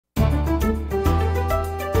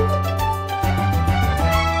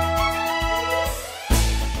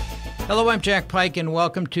Hello, I'm Jack Pike, and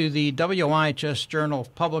welcome to the WIHS Journal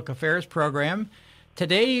Public Affairs program.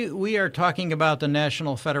 Today, we are talking about the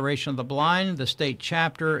National Federation of the Blind, the state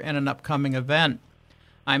chapter, and an upcoming event.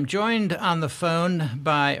 I'm joined on the phone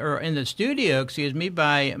in the studio,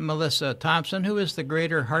 by Melissa Thompson, who is the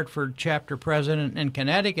Greater Hartford chapter president in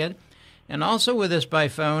Connecticut. And also with us by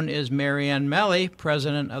phone is Marianne Melly,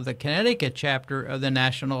 president of the Connecticut chapter of the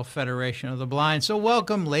National Federation of the Blind. So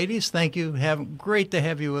welcome, ladies. Thank you. Great to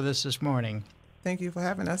have you with us this morning. Thank you for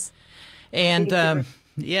having us. And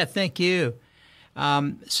thank you.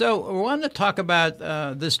 So we wanted to talk about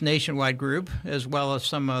this nationwide group as well as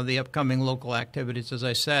some of the upcoming local activities, as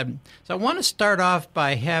I said. So I want to start off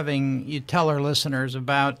by having you tell our listeners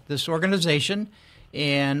about this organization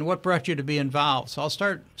and what brought you to be involved. So I'll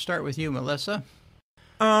start with you, Melissa.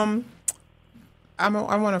 I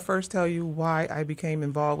want to first tell you why I became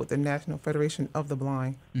involved with the National Federation of the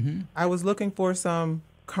Blind. Mm-hmm. I was looking for some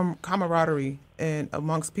camaraderie and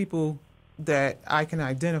amongst people that I can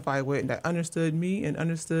identify with and that understood me and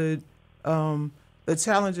understood the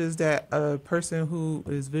challenges that a person who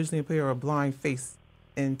is visually impaired or blind face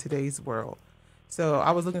in today's world. So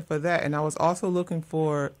I was looking for that, and I was also looking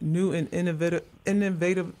for new and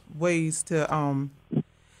innovative ways to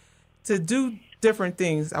do different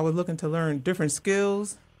things. I was looking to learn different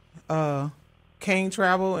skills, cane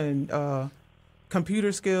travel and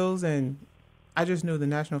computer skills, and I just knew the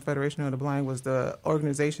National Federation of the Blind was the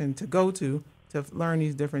organization to go to learn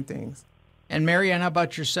these different things. And Marianne, how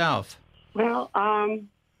about yourself? Well,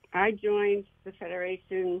 I joined the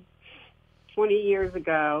Federation 20 years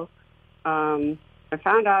ago. I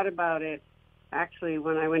found out about it actually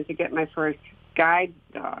when I went to get my first guide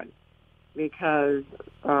dog, because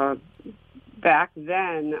back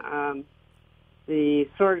then the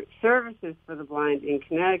services for the blind in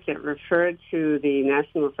Connecticut referred to the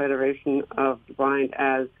National Federation of the Blind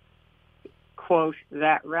as, quote,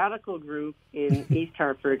 that radical group in East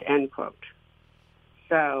Hartford, end quote.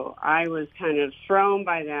 So I was kind of thrown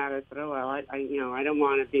by that. I said, oh, well, I don't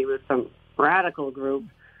want to be with some radical group.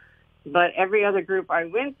 But every other group I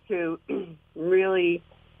went to really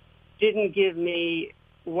didn't give me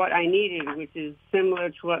what I needed, which is similar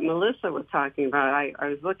to what Melissa was talking about. I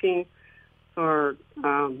was looking for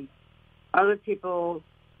other people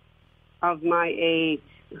of my age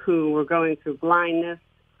who were going through blindness.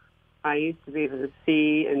 I used to be able to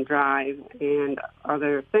see and drive and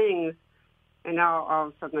other things, and now all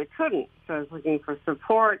of a sudden I couldn't. So I was looking for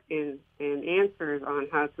support and answers on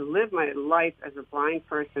how to live my life as a blind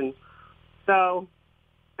person. So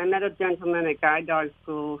I met a gentleman at guide dog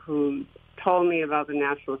school who told me about the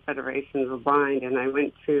National Federation of the Blind, and I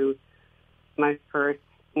went to my first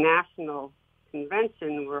national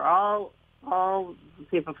convention where all the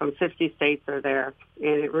people from 50 states are there,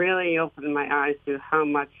 and it really opened my eyes to how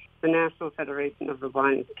much the National Federation of the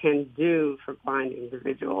Blind can do for blind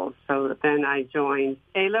individuals. So then I joined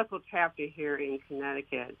a local chapter here in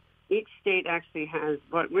Connecticut. Each state actually has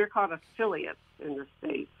what we're called affiliates in the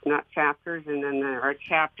states, not chapters, and then there are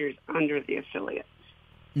chapters under the affiliates.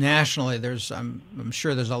 Nationally, I'm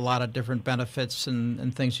sure there's a lot of different benefits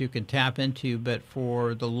and things you can tap into, but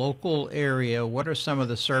for the local area, what are some of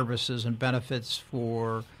the services and benefits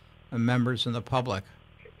for members and the public?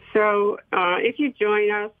 So if you join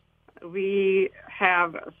us, we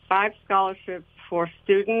have 5 scholarships for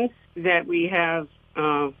students that we have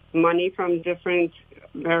money from different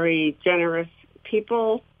very generous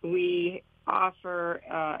people. We offer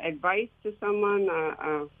advice to someone.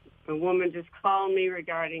 A woman just called me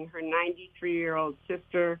regarding her 93-year-old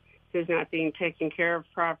sister who's not being taken care of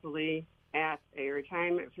properly at a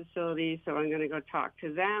retirement facility. So I'm going to go talk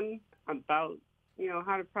to them about,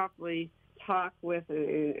 how to properly talk with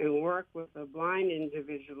and work with a blind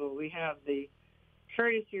individual. We have the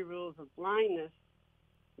courtesy rules of blindness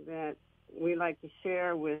that we like to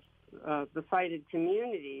share with the sighted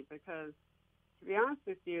community, because, to be honest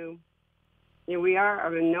with you, we are a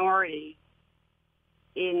minority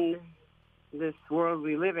in this world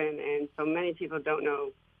we live in, and so many people don't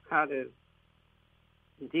know how to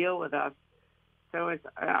deal with us. So it's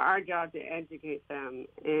our job to educate them.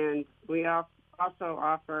 And we also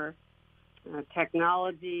offer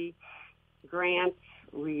technology grants.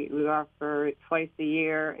 We offer it twice a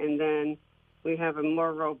year, and then we have a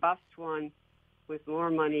more robust one with more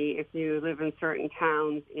money if you live in certain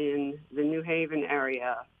towns in the New Haven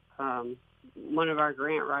area. One of our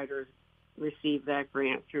grant writers received that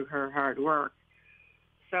grant through her hard work.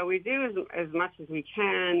 So we do as much as we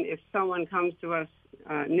can. If someone comes to us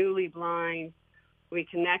newly blind, we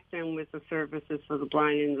connect them with the services for the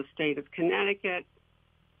blind in the state of Connecticut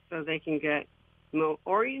so they can get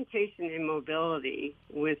orientation and mobility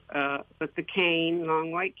with the cane,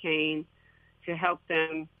 long white cane, to help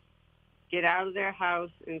them get out of their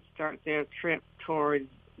house and start their trip towards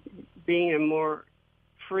being a more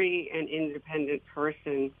free and independent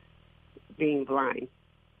person, being blind.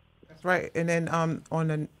 That's right. And then on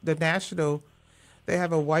the national, they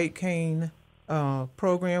have a white cane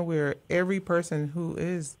program where every person who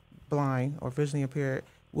is blind or visually impaired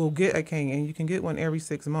will get a cane, and you can get one every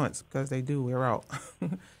 6 months because they do wear out.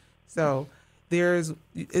 So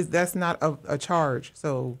that's not a charge.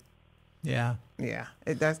 So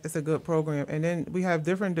it's a good program. And then we have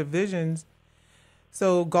different divisions.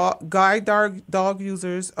 So guide dog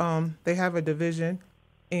users, they have a division,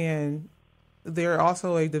 and they're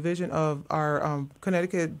also a division of our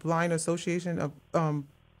Connecticut Blind Association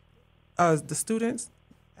of the students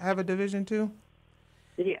have a division too.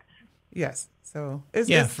 Yes. So it's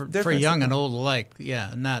for young and old alike.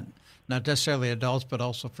 Yeah, not necessarily adults, but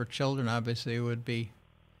also for children. Obviously, it would be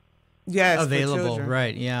available.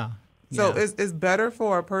 Right? Yeah. So it's better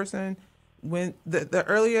for a person when the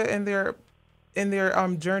earlier in their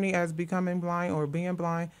journey as becoming blind or being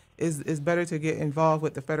blind is better to get involved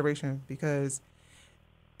with the Federation, because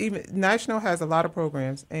even National has a lot of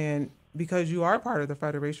programs, and because you are part of the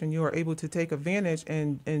Federation, you are able to take advantage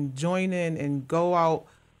and join in and go out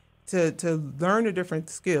to learn the different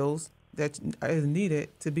skills that is needed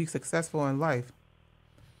to be successful in life.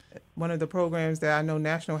 One of the programs that I know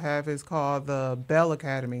National have is called the Bell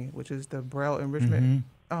Academy, which is the Braille Enrichment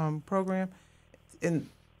program. And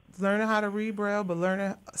learning how to read Braille, but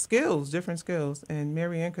learning different skills. And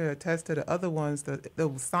Mary Ann could attest to the other ones, the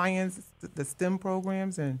science, the STEM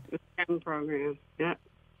programs. The STEM program, yeah.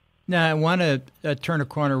 Now, I want to turn a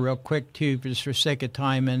corner real quick, too, just for sake of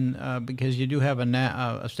time, and because you do have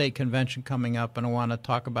a state convention coming up, and I want to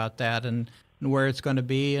talk about that and where it's going to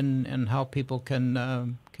be and how people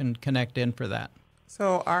can connect in for that.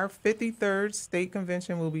 So our 53rd state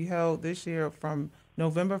convention will be held this year from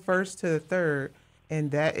November 1st to the 3rd,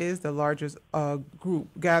 and that is the largest group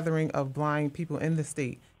gathering of blind people in the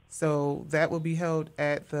state. So that will be held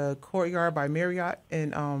at the Courtyard by Marriott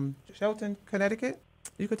in Shelton, Connecticut.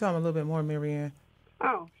 You could tell them a little bit more, Mary Ann.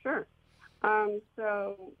 Oh, sure.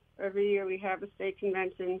 So every year we have a state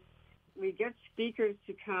convention. We get speakers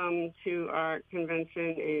to come to our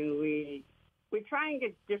convention, and we try and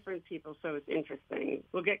get different people, so it's interesting.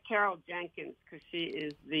 We'll get Carol Jenkins, because she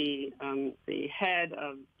is the head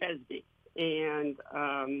of BESB. And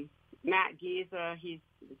Matt Giza, he's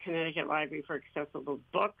the Connecticut Library for Accessible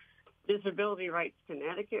Books. Disability Rights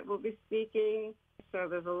Connecticut will be speaking. So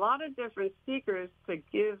there's a lot of different speakers to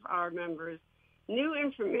give our members new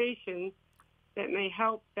information that may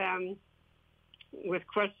help them with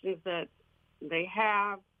questions that they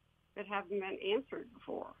have that haven't been answered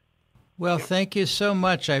before. Well, thank you so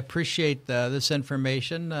much. I appreciate this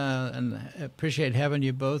information and appreciate having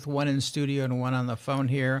you both, one in studio and one on the phone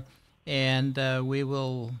here. And we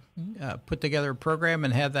will put together a program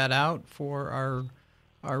and have that out for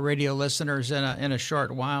our radio listeners in a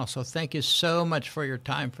short while. So thank you so much for your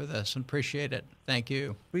time for this, and appreciate it. Thank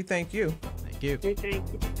you. We thank you. Thank you. We thank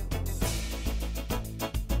you.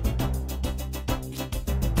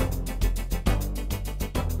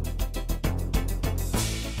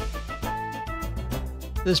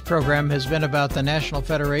 This program has been about the National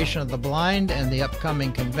Federation of the Blind and the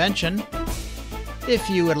upcoming convention. If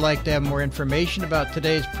you would like to have more information about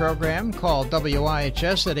today's program, call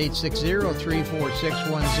WIHS at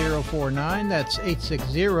 860-346-1049. That's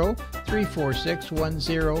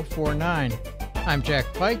 860-346-1049. I'm Jack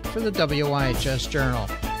Pike for the WIHS Journal.